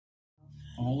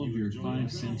All of your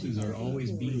five senses are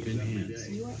always being enhanced.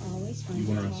 You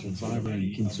are a survivor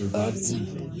and can survive Oops.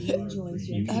 anything.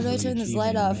 You How do I easily turn this achieve light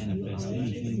and off? manifest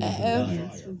anything you Uh-oh.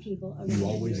 desire. You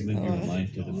always live your Oh.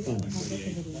 life to the fullest.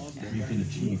 You can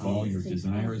achieve all your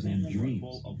desires and dreams.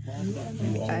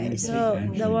 You Alright, always so take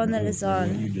action the one and that go is for what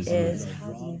on you desire.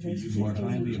 is You are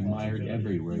highly admired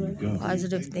everywhere you go.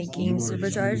 Positive Thinking You are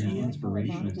Supercharged. truly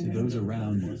inspirational to those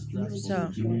around you. So,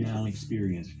 You now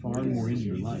experience far more in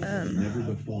your life than ever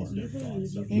before. maybe I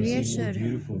You see more should.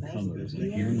 beautiful colors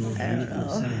and hear more I don't beautiful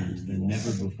know. sounds than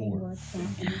never before.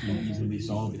 You easily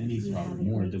solve any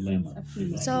problem or dilemma.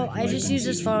 So I Life just and use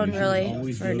this phone situations really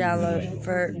always for go download, your way.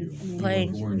 for You are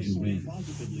playing born to win.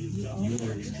 You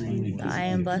are extremely the I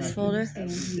Am Blessed folder.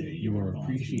 You are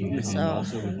appreciated So, and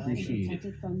also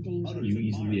appreciated. You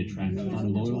easily attract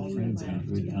fun, loyal friends and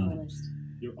good times.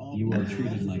 You are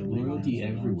treated like royalty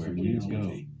everywhere you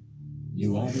go.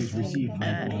 You always receive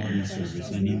high quality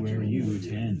service anywhere you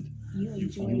attend.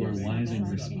 You are wise and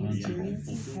responsible.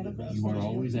 You are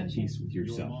always at peace with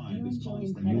yourself.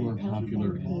 You are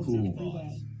popular and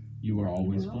cool. You are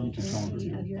always fun to talk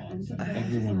to.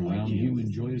 Everyone around you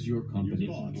enjoys your company.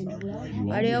 You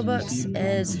always audiobooks receive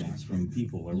is compliments from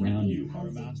people around you.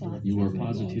 You are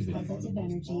positivity.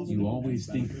 You always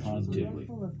think positively.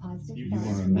 You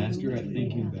are a master at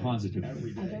thinking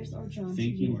positively.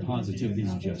 Thinking positive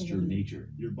is just your nature.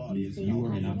 You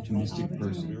are an optimistic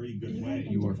person.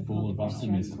 You are full of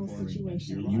optimism.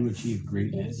 You achieve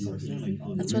greatness. that's You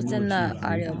what's will in the achieve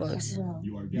greatness. audiobooks.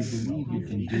 You believe you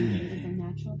can do anything.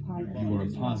 You are a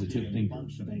positive thinker.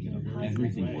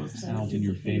 Everything works out in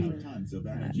your favor.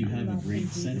 You have a great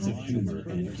sense of humor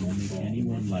and can make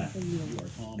anyone laugh.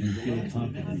 You feel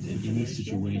confident in any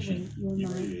situation.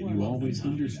 You always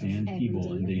understand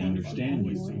people and they understand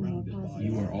you.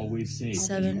 You are always safe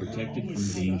 7. and protected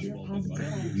from danger.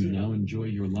 You now enjoy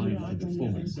your life to the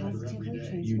fullest.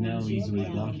 You now easily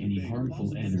block any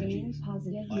harmful energy.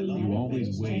 You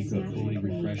always wake up fully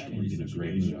refreshed and in a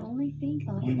great mood.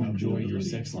 You enjoy your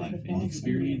sex life and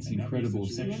experience incredible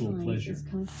sexual pleasure.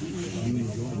 You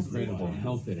enjoy incredible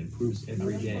health that improves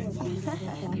every day.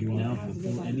 You now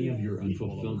fulfill any of your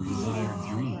unfulfilled desired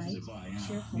dreams.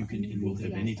 You can and will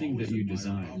have anything that you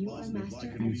desire.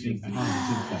 You think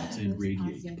positive thoughts and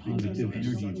radiate positive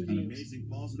energy with ease.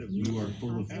 You are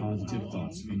full of positive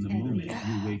thoughts from the moment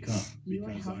you wake up.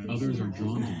 Others are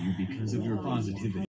drawn to you because of your positivity.